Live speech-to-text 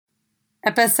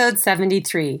Episode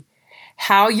 73,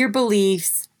 How Your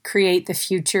Beliefs Create the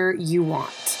Future You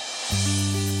Want.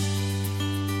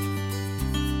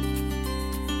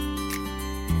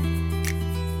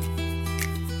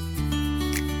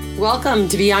 Welcome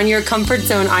to Beyond Your Comfort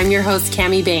Zone. I'm your host,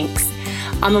 Cami Banks.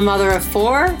 I'm a mother of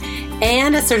 4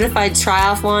 and a certified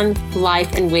triathlon,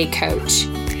 life, and weight coach.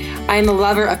 I am a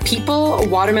lover of people,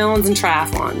 watermelons, and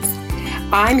triathlons.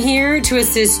 I'm here to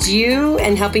assist you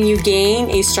in helping you gain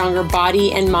a stronger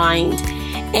body and mind,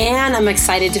 and I'm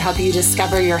excited to help you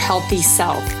discover your healthy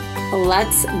self.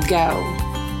 Let's go.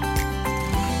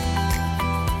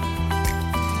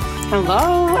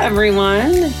 Hello,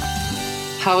 everyone.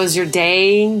 How is your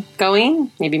day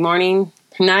going? Maybe morning,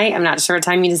 night. I'm not sure what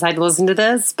time you decide to listen to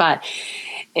this, but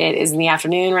it is in the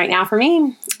afternoon right now for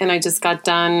me, and I just got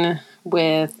done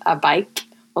with a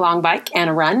long bike, and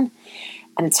a run.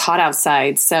 And it's hot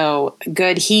outside, so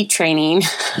good heat training.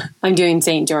 I'm doing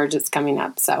St. George, it's coming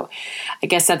up, so I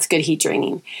guess that's good heat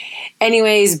training.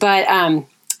 Anyways, but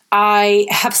I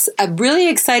have a really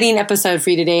exciting episode for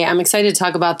you today. I'm excited to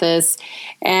talk about this,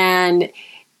 and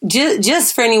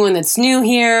just for anyone that's new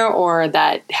here or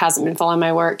that hasn't been following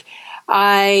my work,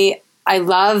 I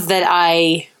love that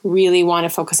I really want to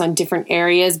focus on different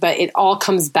areas, but it all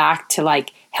comes back to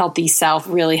like healthy self,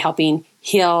 really helping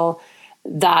heal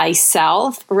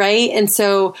thyself, right? And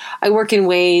so I work in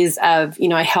ways of,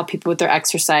 I help people with their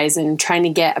exercise and trying to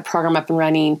get a program up and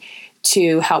running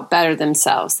to help better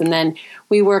themselves. And then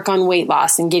we work on weight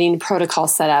loss and getting protocol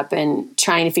set up and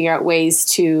trying to figure out ways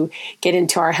to get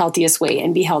into our healthiest weight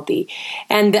and be healthy.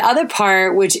 And the other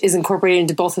part, which is incorporated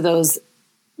into both of those,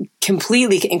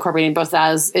 completely incorporating both of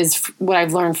those, is what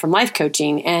I've learned from life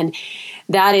coaching. And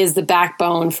that is the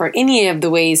backbone for any of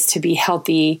the ways to be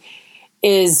healthy,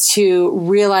 is to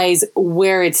realize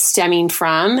where it's stemming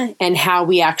from and how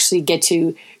we actually get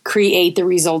to create the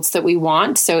results that we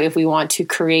want. So if we want to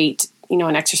create,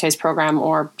 an exercise program,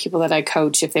 or people that I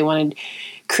coach, if they want to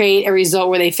create a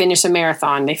result where they finish a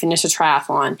marathon, they finish a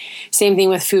triathlon. Same thing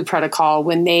with food protocol.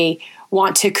 When they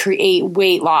want to create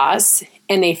weight loss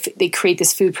and they create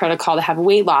this food protocol to have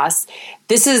weight loss,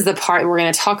 this is the part we're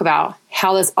going to talk about,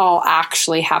 how this all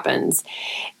actually happens.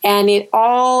 And it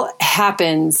all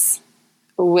happens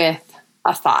with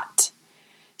a thought.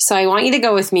 So I want you to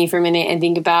go with me for a minute and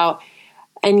think about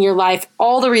in your life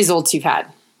all the results you've had.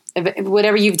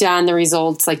 Whatever you've done, the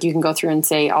results, like you can go through and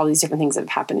say all these different things that have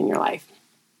happened in your life.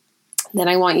 Then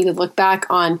I want you to look back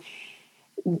on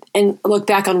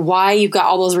why you've got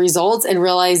all those results and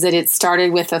realize that it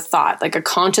started with a thought, like a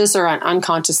conscious or an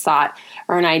unconscious thought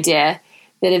or an idea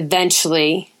that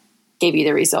eventually gave you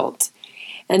the result.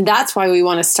 And that's why we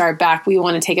want to start back. We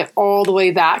want to take it all the way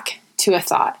back to a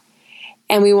thought.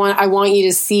 And I want you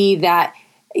to see that,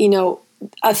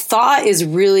 a thought is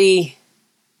really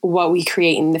what we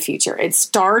create in the future. It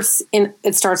starts in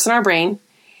our brain,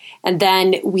 and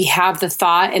then we have the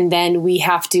thought, and then we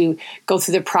have to go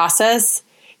through the process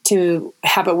to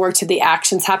have it work, to the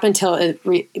actions happen until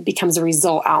it becomes a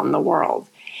result out in the world.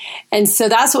 And so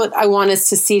that's what I want us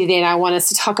to see today. And I want us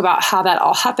to talk about how that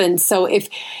all happens. So if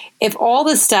all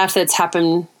the stuff that's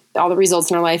happened, all the results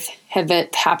in our life have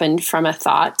happened from a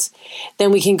thought,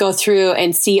 then we can go through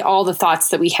and see all the thoughts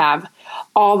that we have,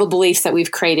 all the beliefs that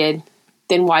we've created,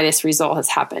 then why this result has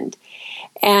happened.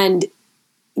 And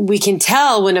we can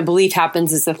tell when a belief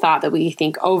happens is a thought that we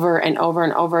think over and over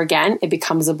and over again. It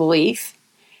becomes a belief.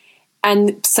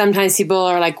 And sometimes people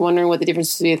are like wondering what the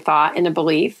difference between a thought and a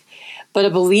belief. But a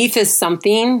belief is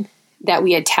something that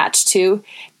we attach to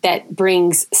that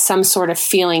brings some sort of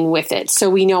feeling with it.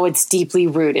 So we know it's deeply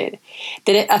rooted.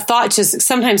 That a thought,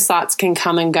 sometimes thoughts can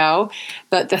come and go,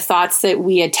 but the thoughts that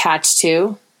we attach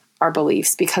to are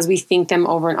beliefs because we think them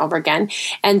over and over again.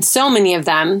 And so many of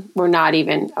them we're not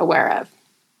even aware of.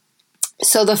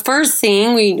 So the first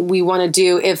thing we want to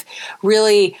do, if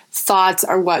really thoughts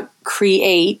are what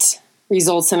create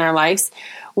results in our lives,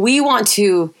 we want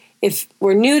to, if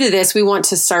we're new to this, we want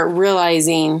to start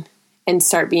realizing and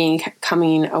start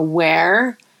becoming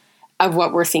aware of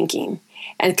what we're thinking.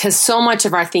 And because so much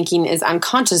of our thinking is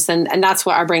unconscious, and that's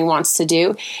what our brain wants to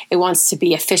do. It wants to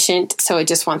be efficient, so it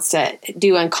just wants to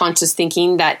do unconscious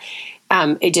thinking that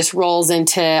it just rolls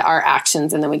into our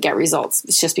actions and then we get results.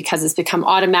 It's just because it's become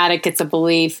automatic, it's a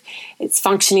belief, it's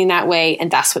functioning that way,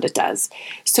 and that's what it does.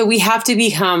 So we have to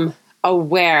become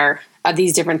aware of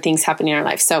these different things happening in our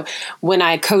life. So when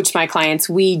I coach my clients,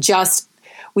 we just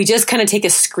kind of take a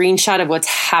screenshot of what's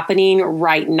happening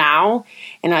right now.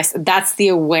 And that's the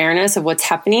awareness of what's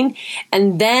happening.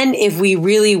 And then if we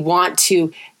really want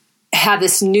to have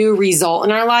this new result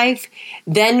in our life,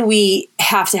 then we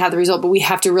have to have the result, but we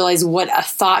have to realize what a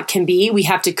thought can be. We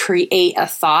have to create a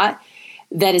thought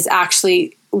that is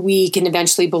actually, we can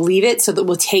eventually believe it so that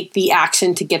we'll take the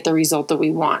action to get the result that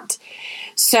we want.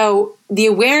 So the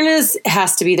awareness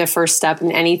has to be the first step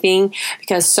in anything,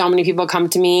 because so many people come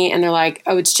to me and they're like,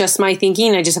 oh, it's just my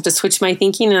thinking. I just have to switch my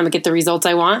thinking and I'm going to get the results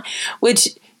I want, which,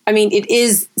 I mean, it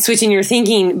is switching your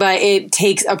thinking, but it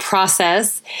takes a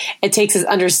process. It takes us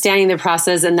understanding the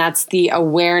process, and that's the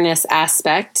awareness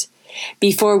aspect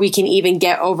before we can even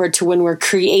get over to when we're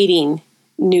creating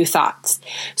new thoughts.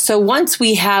 So once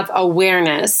we have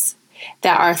awareness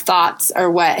that our thoughts are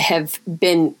what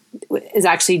is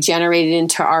actually generated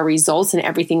into our results and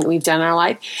everything that we've done in our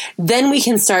life, then we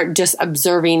can start just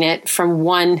observing it from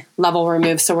one level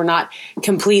removed. So we're not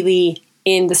completely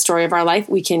in the story of our life.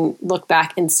 We can look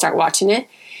back and start watching it.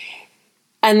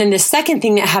 And then the second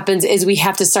thing that happens is we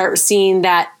have to start seeing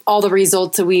that all the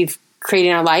results that we've created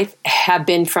in our life have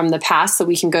been from the past. So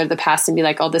we can go to the past and be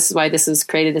like, oh, this is why this was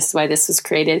created. This is why this was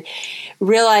created.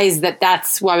 Realize that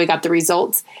that's why we got the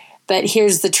results. But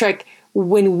here's the trick.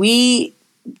 When we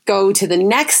go to the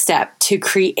next step to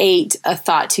create a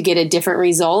thought to get a different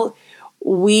result,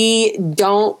 we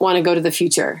don't want to go to the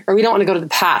future, or we don't want to go to the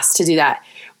past to do that.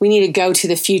 We need to go to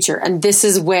the future. And this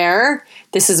is where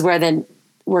then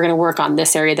we're going to work on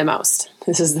this area the most.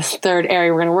 This is the third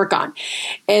area we're going to work on,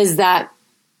 is that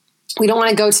we don't want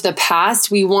to go to the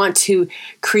past. We want to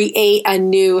create a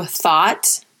new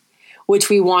thought, which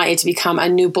we want it to become a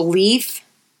new belief,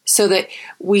 so that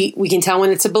we can tell when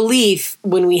it's a belief,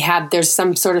 when there's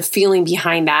some sort of feeling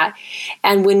behind that.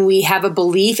 And when we have a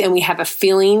belief and we have a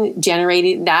feeling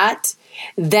generating that,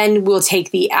 then we'll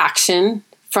take the action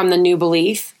from the new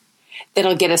belief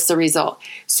that'll get us the result.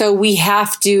 So we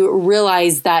have to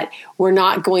realize that we're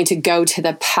not going to go to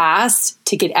the past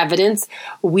to get evidence.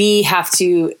 We have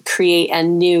to create a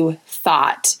new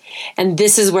thought. And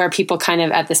this is where people kind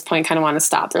of at this point kind of want to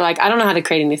stop. They're like, I don't know how to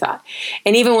create a new thought.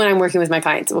 And even when I'm working with my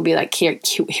clients, we'll be like,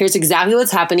 here's exactly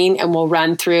what's happening. And we'll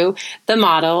run through the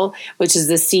model, which is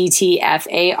the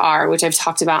CTFAR, which I've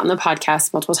talked about in the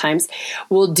podcast multiple times.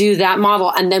 We'll do that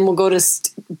model. And then we'll go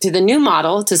to the new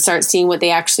model to start seeing what they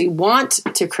actually want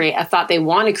to create, a thought they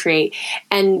want to create.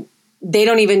 And they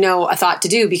don't even know a thought to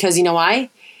do, because you know why?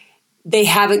 They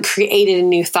haven't created a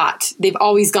new thought. They've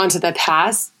always gone to the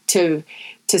past to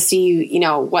see,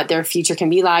 what their future can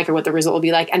be like or what the result will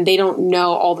be like. And they don't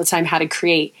know all the time how to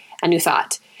create a new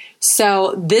thought.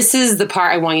 So this is the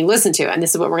part I want you to listen to. And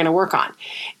this is what we're going to work on,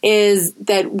 is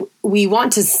that we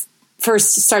want to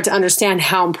first start to understand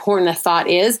how important a thought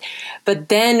is, but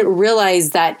then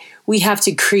realize that we have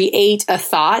to create a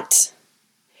thought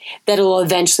that will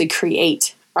eventually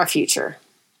create our future.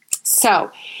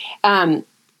 So,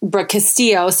 Brooke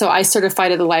Castillo, so I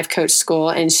certified at the Life Coach School,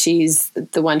 and she's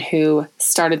the one who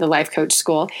started the Life Coach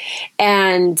School.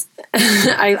 And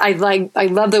I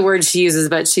love the word she uses,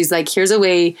 but she's like, here's a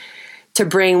way to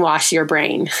brainwash your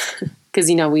brain. Because,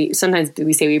 we sometimes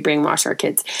say we brainwash our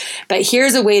kids, but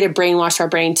here's a way to brainwash our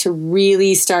brain to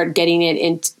really start getting it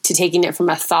into taking it from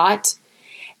a thought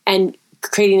and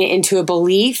creating it into a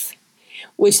belief,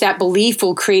 which that belief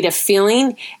will create a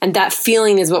feeling, and that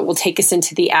feeling is what will take us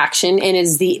into the action, and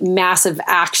is the massive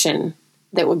action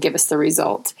that will give us the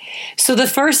result. So the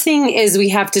first thing is we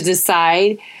have to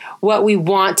decide what we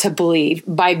want to believe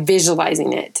by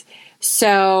visualizing it.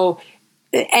 So,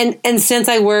 and since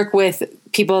I work with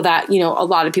people that, a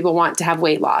lot of people want to have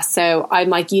weight loss. So I'm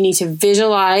like, you need to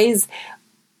visualize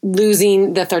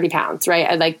losing the 30 pounds,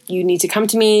 right? You need to come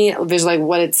to me, visualize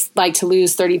what it's like to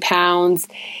lose 30 pounds,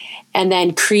 and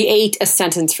then create a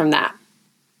sentence from that.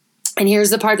 And here's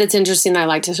the part that's interesting that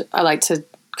I like to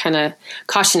kind of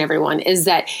caution everyone, is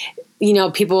that,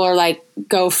 people are like,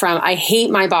 go from I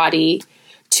hate my body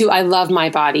to I love my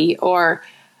body, or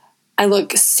I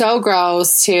look so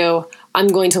gross to I'm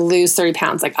going to lose 30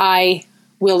 pounds. Like I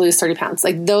will lose 30 pounds.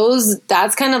 Like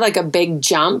that's kind of like a big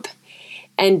jump.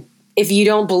 And if you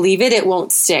don't believe it, it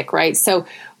won't stick, right? So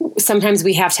sometimes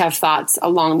we have to have thoughts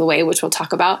along the way, which we'll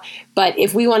talk about. But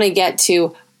if we want to get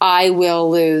to, I will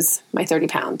lose my 30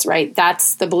 pounds, right?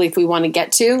 That's the belief we want to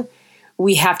get to.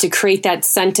 We have to create that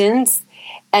sentence.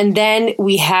 And then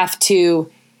we have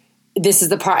to, this is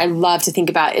the part I love to think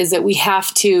about, is that we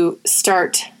have to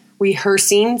start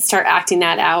rehearsing, start acting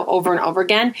that out over and over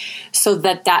again, so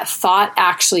that that thought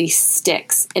actually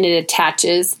sticks and it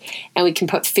attaches, and we can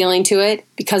put feeling to it,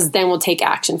 because then we'll take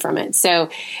action from it. So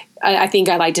I think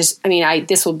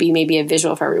this will be maybe a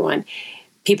visual for everyone.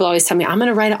 people always tell me, I'm going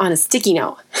to write it on a sticky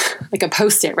note, like a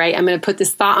Post-it, right? I'm going to put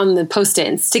this thought on the Post-it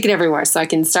and stick it everywhere so I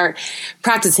can start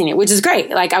practicing it, which is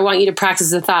great. Like, I want you to practice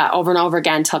the thought over and over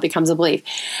again until it becomes a belief.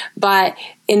 But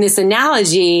in this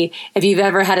analogy, if you've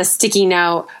ever had a sticky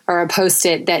note or a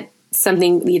Post-it that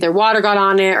something, either water got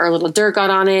on it or a little dirt got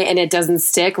on it and it doesn't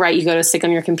stick, right? You go to stick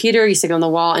on your computer, you stick it on the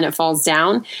wall and it falls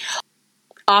down.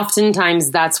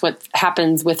 Oftentimes that's what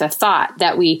happens with a thought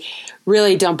that we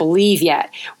really don't believe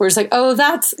yet. Where it's like, oh,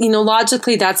 that's,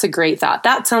 logically that's a great thought.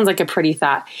 That sounds like a pretty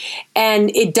thought.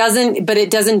 And it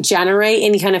doesn't generate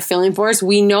any kind of feeling for us.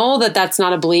 We know that that's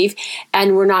not a belief,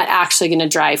 and we're not actually going to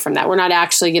drive from that. We're not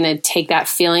actually going to take that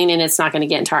feeling, and it's not going to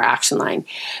get into our action line.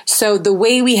 So the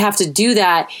way we have to do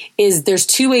that is, there's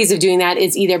two ways of doing that.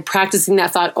 Is either practicing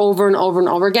that thought over and over and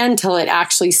over again till it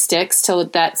actually sticks, till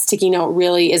that sticky note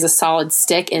really is a solid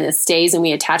stick and it stays and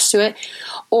we attach to it.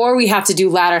 Or we have to do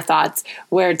ladder thoughts,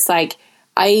 where it's like,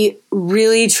 I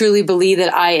really truly believe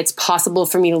that it's possible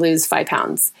for me to lose 5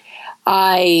 pounds.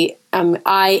 I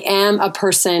am a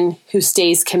person who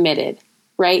stays committed,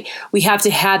 right? We have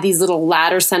to have these little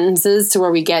ladder sentences to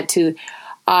where we get to,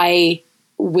 I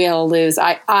will lose.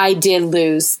 I did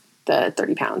lose the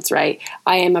 30 pounds, right?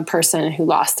 I am a person who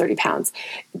lost 30 pounds.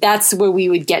 That's where we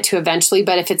would get to eventually.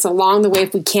 But if it's along the way,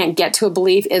 if we can't get to a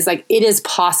belief, is like, it is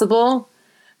possible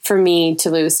for me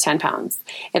to lose 10 pounds.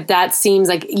 If that seems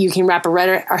like you can wrap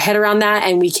our head around that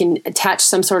and we can attach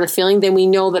some sort of feeling, then we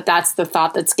know that that's the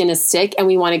thought that's going to stick, and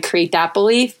we want to create that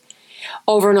belief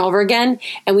over and over again.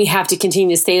 And we have to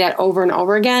continue to say that over and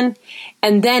over again.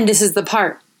 And then this is the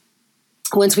part.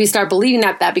 Once we start believing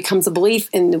that becomes a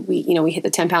belief, and we hit the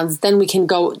 10 pounds, then we can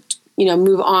go,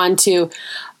 move on to,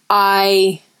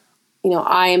 I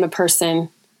am a person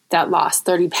that lost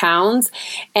 30 pounds.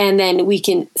 And then we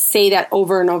can say that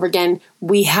over and over again.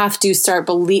 We have to start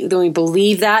when we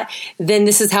believe that, then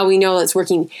this is how we know it's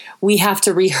working. We have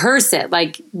to rehearse it.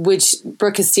 Which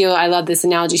Brooke Castillo, I love this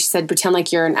analogy. She said, pretend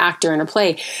like you're an actor in a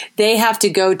play. They have to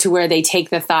go to where they take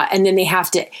the thought, and then they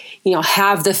have to,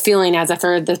 have the feeling as if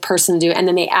they're the person to do, and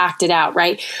then they act it out,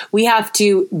 right? We have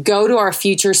to go to our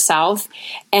future self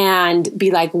and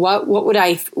be like, how would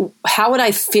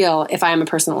I feel if I am a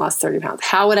person that lost 30 pounds?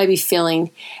 How would I be feeling?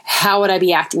 How would I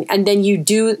be acting? And then you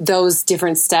do those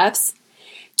different steps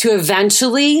to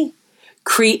eventually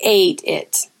create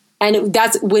it. And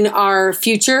that's when our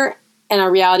future and our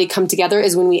reality come together,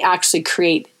 is when we actually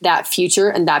create that future,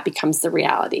 and that becomes the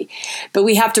reality. But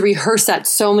we have to rehearse that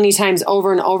so many times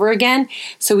over and over again.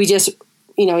 So we just,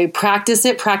 we practice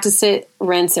it,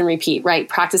 rinse and repeat, right?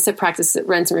 Practice it,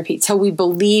 rinse and repeat till we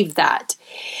believe that.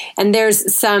 And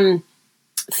there's some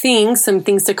things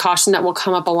to caution that will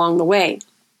come up along the way.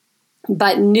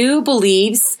 But new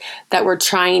beliefs that we're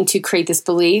trying to create this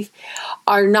belief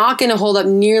are not going to hold up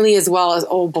nearly as well as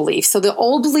old beliefs. So the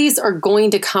old beliefs are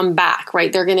going to come back,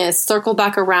 right? They're going to circle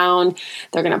back around.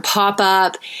 They're going to pop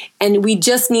up. And we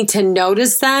just need to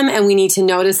notice them. And we need to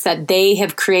notice that they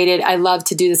have created, I love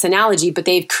to do this analogy, but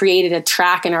they've created a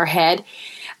track in our head.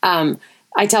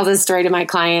 I tell this story to my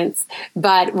clients,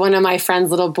 but one of my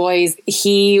friend's little boys,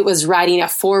 he was riding a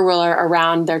 4-wheeler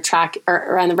around their track, or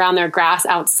around their grass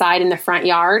outside in the front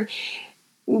yard,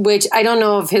 which I don't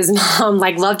know if his mom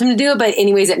loved him to do it, but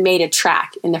anyways, it made a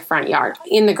track in the front yard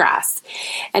in the grass.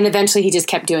 And eventually he just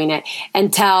kept doing it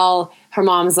until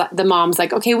the mom's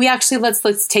like, okay, we actually,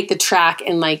 let's take the track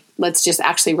and let's just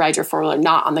actually ride your 4-wheeler,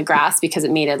 not on the grass, because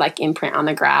it made a imprint on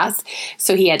the grass.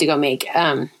 So he had to go make,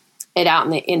 it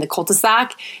out in the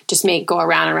cul-de-sac, just go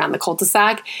around the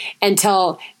cul-de-sac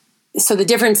so the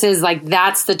difference is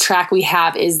that's the track we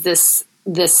have, is this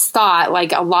thought,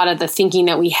 a lot of the thinking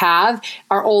that we have,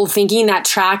 our old thinking, that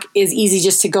track is easy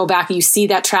just to go back. You see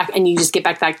that track and you just get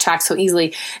back to that track so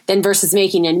easily, then versus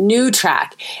making a new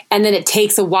track. And then it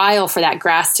takes a while for that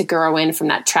grass to grow in from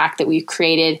that track that we've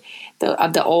created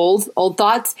of the old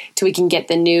thoughts till we can get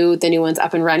the new ones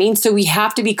up and running. So we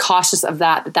have to be cautious of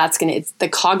that's the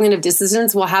cognitive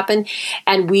dissonance will happen,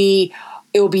 and it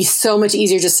will be so much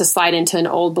easier just to slide into an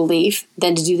old belief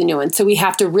than to do the new one. So we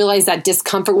have to realize that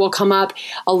discomfort will come up,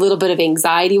 a little bit of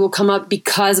anxiety will come up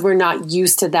because we're not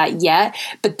used to that yet,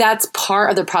 but that's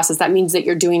part of the process. That means that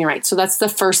you're doing it right. So that's the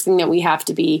first thing that we have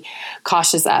to be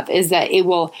cautious of, is that it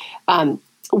will kind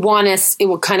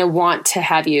of want to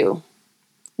have you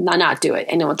not do it,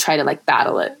 and it will try to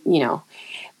battle it,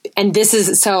 and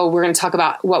so we're going to talk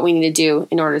about what we need to do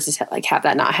in order to have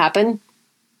that not happen.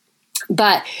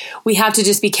 But we have to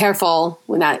just be careful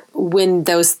when that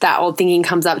old thinking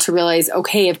comes up, to realize,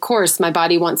 okay, of course my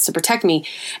body wants to protect me,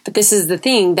 but this is the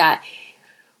thing, that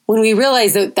when we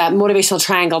realize that motivational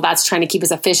triangle, that's trying to keep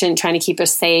us efficient, trying to keep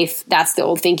us safe, that's the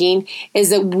old thinking, is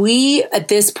that we, at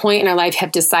this point in our life,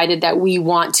 have decided that we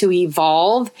want to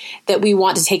evolve, that we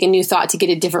want to take a new thought to get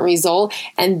a different result.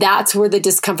 And that's where the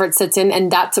discomfort sits in. And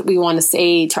that's what we want to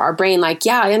say to our brain. Like,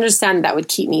 yeah, I understand that would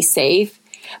keep me safe,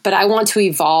 but I want to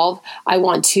evolve. I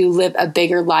want to live a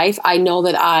bigger life. I know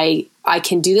that I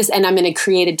can do this, and I'm going to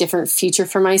create a different future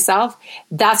for myself.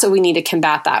 That's what we need to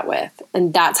combat that with.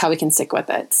 And that's how we can stick with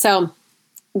it. So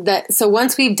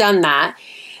once we've done that,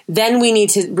 then we need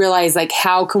to realize, like,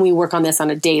 how can we work on this on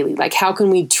a daily? Like, how can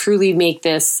we truly make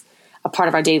this a part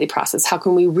of our daily process? How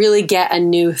can we really get a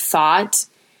new thought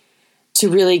to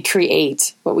really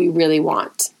create what we really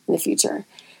want in the future?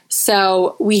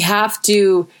 So we have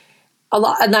to, a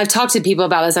lot, and I've talked to people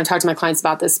about this, I've talked to my clients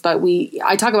about this, but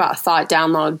I talk about thought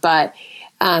download, but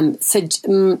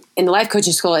in the life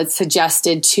coaching school, it's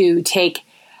suggested to take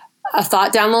a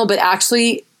thought download, but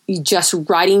actually just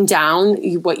writing down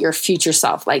what your future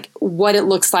self, like what it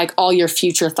looks like, all your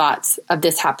future thoughts of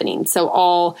this happening. So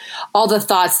all the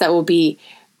thoughts that will be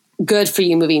good for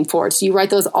you moving forward. So you write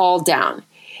those all down.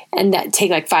 And that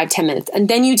take like 5-10 minutes. And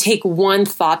then you take one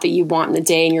thought that you want in the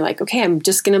day and you're like, okay, I'm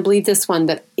just going to believe this one,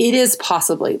 that it is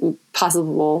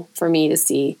possible for me to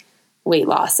see weight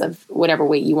loss of whatever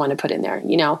weight you want to put in there.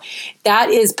 You know,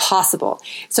 that is possible.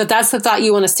 So if that's the thought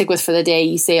you want to stick with for the day,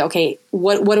 you say, okay,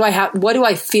 what do I have? What do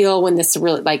I feel when this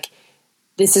really, like,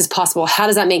 this is possible? How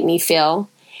does that make me feel?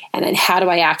 And then how do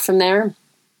I act from there?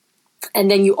 And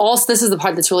then you also, this is the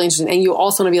part that's really interesting. And you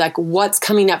also want to be like, what's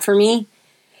coming up for me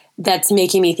that's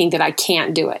making me think that I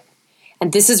can't do it?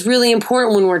 And this is really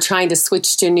important when we're trying to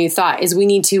switch to a new thought, is we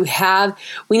need to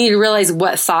realize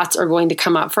what thoughts are going to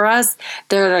come up for us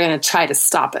that are going to try to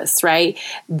stop us, right?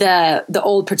 The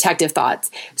old protective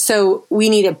thoughts. So we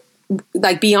need to,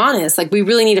 like, be honest, like, we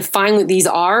really need to find what these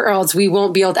are, or else we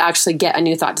won't be able to actually get a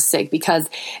new thought to stick, because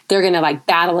they're going to, like,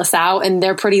 battle us out, and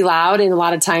they're pretty loud. And a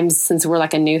lot of times, since we're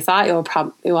like a new thought, it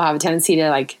will have a tendency to,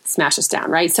 like, smash us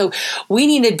down, right? So we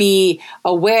need to be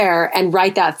aware and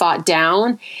write that thought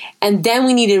down. And then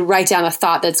we need to write down a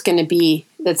thought that's going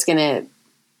to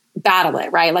battle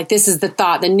it, right? Like, this is the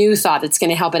thought, the new thought that's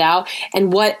going to help it out.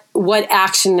 And what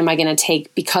action am I going to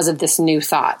take because of this new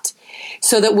thought?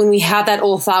 So that when we have that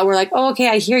old thought, we're like, oh, okay,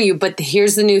 I hear you, but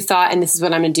here's the new thought, and this is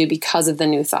what I'm going to do because of the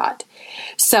new thought.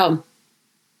 So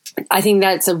I think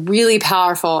that's a really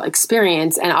powerful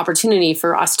experience and opportunity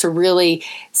for us to really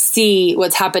see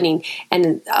what's happening.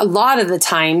 And a lot of the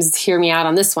times, hear me out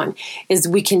on this one, is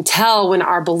we can tell when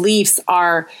our beliefs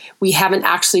we haven't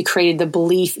actually created the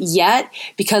belief yet,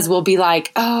 because we'll be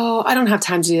like, oh, I don't have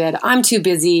time to do that. I'm too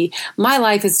busy. My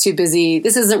life is too busy.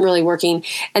 This isn't really working.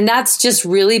 And that's just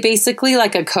really basically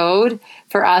like a code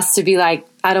for us to be like,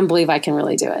 I don't believe I can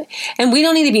really do it. And we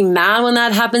don't need to be mad when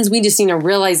that happens. We just need to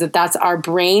realize that that's our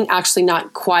brain actually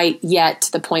not quite yet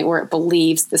to the point where it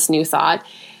believes this new thought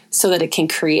so that it can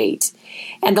create.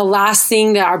 And the last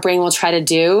thing that our brain will try to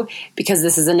do, because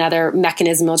this is another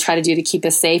mechanism it'll try to do to keep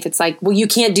us safe, it's like, well, you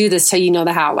can't do this till you know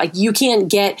the how. Like, you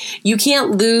can't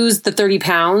lose the 30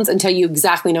 pounds until you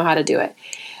exactly know how to do it.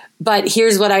 But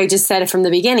here's what I just said from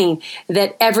the beginning,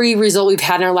 that every result we've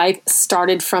had in our life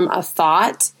started from a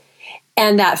thought.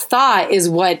 And that thought is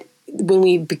what, when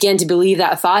we begin to believe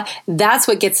that thought, that's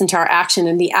what gets into our action.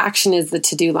 And the action is the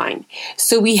to-do line.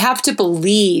 So we have to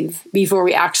believe before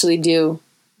we actually do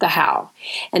the how.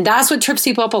 And that's what trips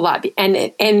people up a lot.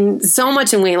 And so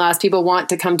much in weight loss, people want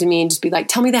to come to me and just be like,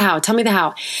 tell me the how, tell me the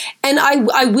how. And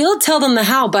I will tell them the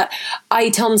how, but I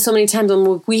tell them so many times,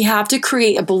 we have to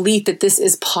create a belief that this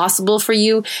is possible for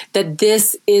you, that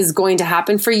this is going to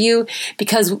happen for you,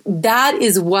 because that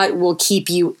is what will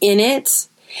keep you in it.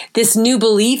 This new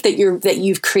belief that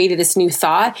you've created, this new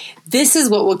thought, this is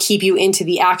what will keep you into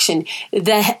the action.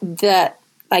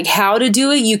 Like, how to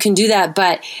do it, you can do that,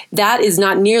 but that is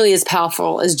not nearly as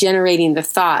powerful as generating the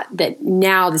thought that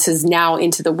now this is now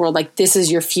into the world. Like, this is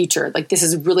your future. Like, this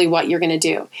is really what you're going to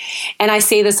do. And I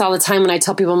say this all the time when I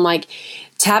tell people, I'm like,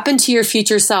 tap into your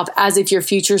future self as if your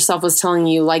future self was telling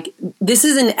you, like, this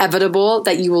is inevitable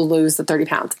that you will lose the 30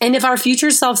 pounds. And if our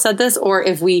future self said this, or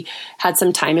if we had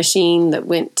some time machine that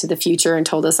went to the future and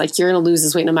told us, like, you're going to lose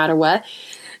this weight no matter what,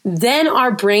 then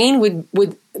our brain would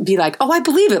be like, oh, I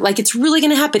believe it. Like, it's really going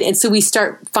to happen. And so we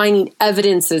start finding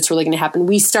evidence that it's really going to happen.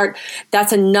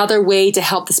 That's another way to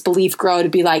help this belief grow, to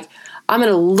be like, I'm going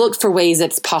to look for ways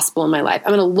that's possible in my life.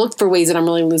 I'm going to look for ways that I'm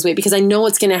really going to lose weight because I know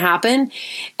what's going to happen.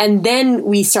 And then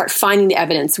we start finding the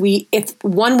evidence. If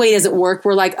one way doesn't work,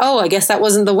 we're like, oh, I guess that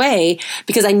wasn't the way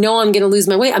because I know I'm going to lose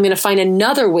my weight. I'm going to find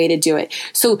another way to do it.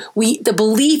 So the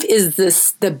belief is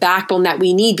the backbone that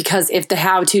we need, because if the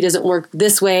how-to doesn't work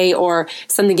this way or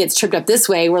something gets tripped up this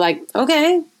way, we're like,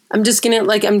 okay, I'm just gonna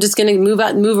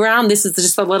move around. This is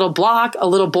just a little block, a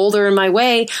little boulder in my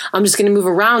way. I'm just gonna move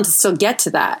around to still get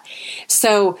to that.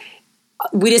 So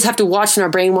we just have to watch when our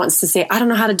brain wants to say, I don't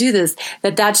know how to do this.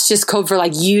 That's just code for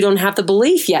like, you don't have the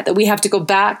belief yet. That we have to go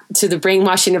back to the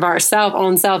brainwashing of our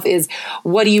own self is,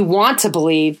 what do you want to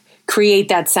believe? Create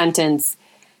that sentence.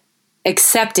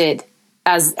 Accept it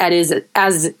as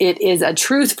it is a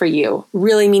truth for you,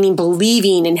 really meaning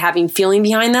believing and having feeling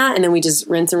behind that. And then we just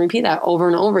rinse and repeat that over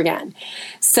and over again.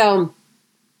 So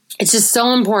it's just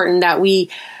so important that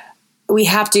we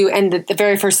have to, and the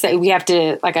very first thing we have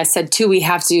to, like I said too, we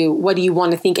have to, what do you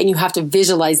want to think? And you have to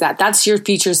visualize that. That's your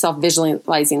future self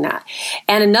visualizing that.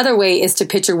 And another way is to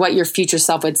picture what your future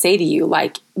self would say to you.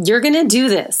 Like, you're going to do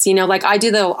this, like I do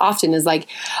that often is like,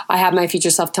 I have my future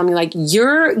self tell me like,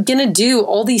 you're going to do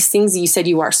all these things that you said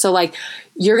you are. So like,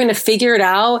 you're going to figure it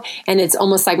out. And it's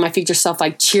almost like my future self,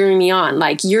 like cheering me on,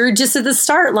 like you're just at the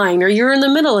start line or you're in the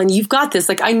middle and you've got this.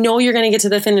 Like, I know you're going to get to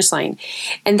the finish line.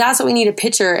 And that's what we need to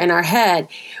picture in our head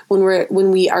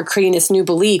when we are creating this new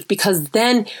belief, because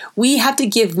then we have to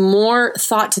give more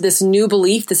thought to this new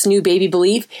belief, this new baby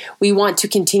belief. We want to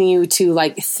continue to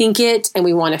like think it, and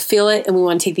we want to feel it, and we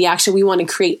want to take the action. We want to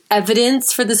create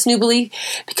evidence for this new belief,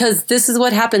 because this is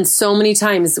what happens so many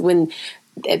times when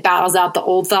it battles out the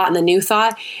old thought and the new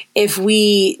thought. If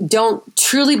we don't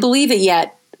truly believe it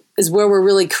yet, is where we're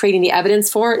really creating the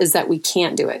evidence for, is that we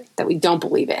can't do it, that we don't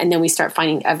believe it. And then we start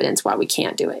finding evidence why we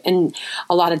can't do it. And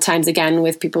a lot of times, again,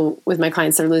 with my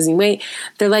clients that are losing weight,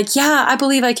 they're like, yeah, I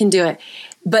believe I can do it.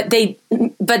 But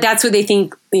that's what they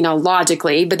think,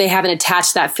 logically, but they haven't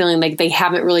attached that feeling, like they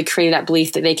haven't really created that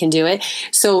belief that they can do it.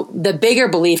 So the bigger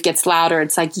belief gets louder.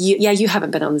 It's like, you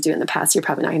haven't been able to do it in the past. You're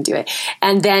probably not going to do it.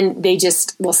 And then they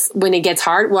just, when it gets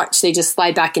hard, they just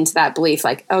slide back into that belief.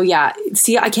 Like, oh yeah,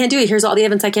 see, I can't do it. Here's all the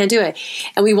evidence I can't do it.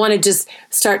 And we want to just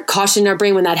start cautioning our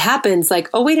brain when that happens.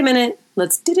 Like, oh, wait a minute.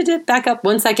 Let's back up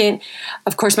 1 second.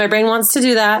 Of course, my brain wants to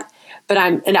do that. But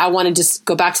I want to just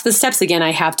go back to the steps again.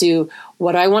 I have to,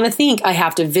 what do I want to think? I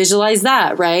have to visualize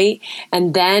that, right?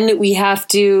 And then we have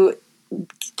to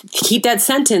keep that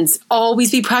sentence, always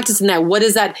be practicing that. What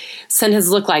does that sentence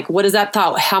look like? What is that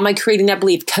thought? How am I creating that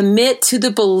belief? Commit to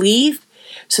the belief,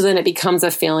 so then it becomes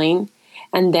a feeling.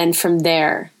 And then from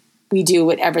there, we do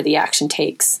whatever the action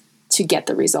takes to get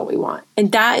the result we want.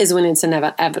 And that is when it's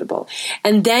inevitable.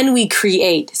 And then we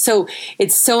create. So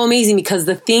it's so amazing, because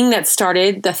the thing that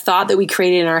started, the thought that we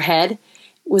created in our head,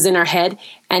 was in our head.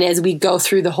 And as we go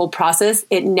through the whole process,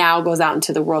 it now goes out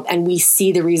into the world, and we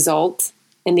see the result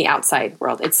in the outside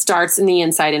world. It starts in the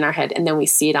inside in our head, and then we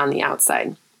see it on the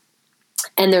outside.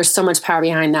 And there's so much power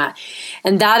behind that.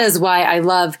 And that is why I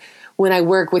love when I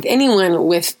work with anyone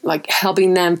with like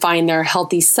helping them find their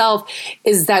healthy self,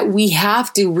 is that we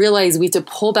have to realize, we have to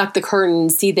pull back the curtain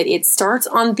and see that it starts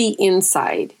on the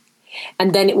inside,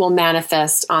 and then it will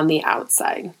manifest on the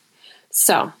outside.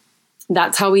 So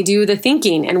that's how we do the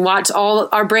thinking. And watch,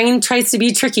 our brain tries to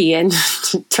be tricky and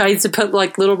tries to put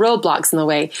like little roadblocks in the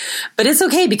way. But it's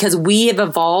okay, because we have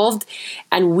evolved,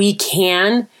 and we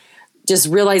can just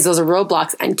realize those are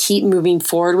roadblocks and keep moving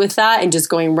forward with that, and just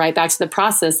going right back to the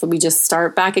process. So we just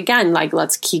start back again. Like,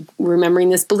 let's keep remembering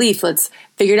this belief. Let's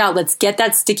figure it out. Let's get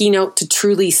that sticky note to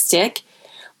truly stick.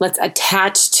 Let's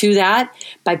attach to that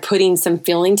by putting some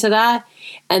feeling to that.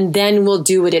 And then we'll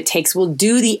do what it takes. We'll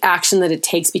do the action that it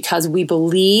takes, because we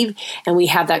believe, and we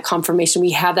have that confirmation.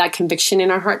 We have that conviction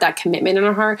in our heart, that commitment in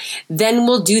our heart. Then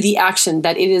we'll do the action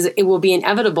that it will be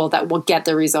inevitable that we'll get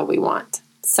the result we want.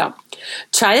 So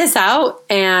try this out.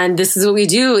 And this is what we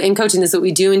do in coaching. This is what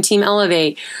we do in Team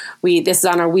Elevate. This is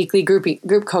on our weekly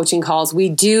group coaching calls. We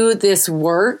do this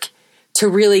work to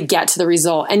really get to the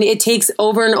result. And it takes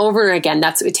over and over again.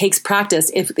 It takes practice.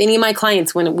 If any of my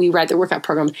clients, when we write the workout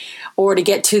program, or to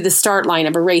get to the start line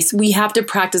of a race, we have to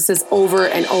practice this over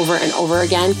and over and over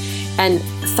again. And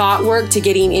thought work to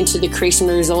getting into the creation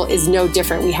of the result is no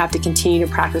different. We have to continue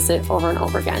to practice it over and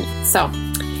over again. So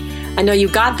I know you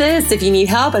got this. If you need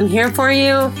help, I'm here for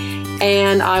you.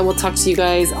 And I will talk to you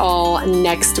guys all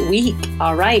next week.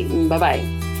 All right.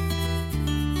 Bye-bye.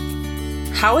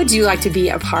 How would you like to be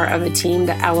a part of a team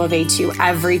that elevates you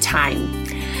every time?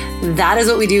 That is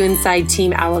what we do inside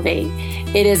Team Elevate.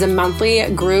 It is a monthly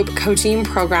group coaching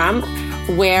program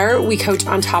where we coach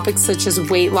on topics such as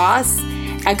weight loss,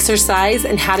 exercise,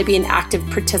 and how to be an active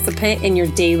participant in your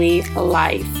daily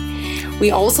life. We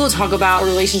also talk about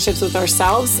relationships with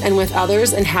ourselves and with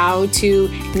others and how to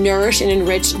nourish and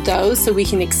enrich those so we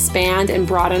can expand and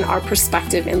broaden our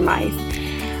perspective in life.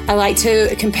 I like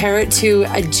to compare it to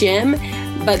a gym,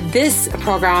 but this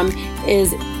program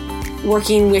is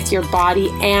working with your body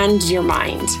and your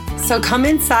mind. So come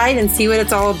inside and see what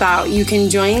it's all about. You can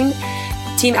join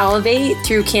Team Elevate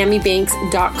through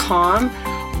CamiBanks.com,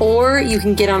 or you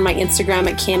can get on my Instagram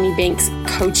at Cami Banks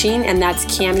Coaching, and that's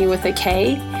Cami with a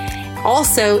K.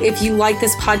 Also, if you like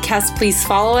this podcast, please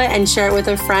follow it and share it with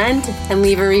a friend and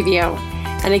leave a review.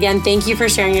 And again, thank you for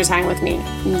sharing your time with me.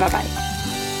 Bye-bye.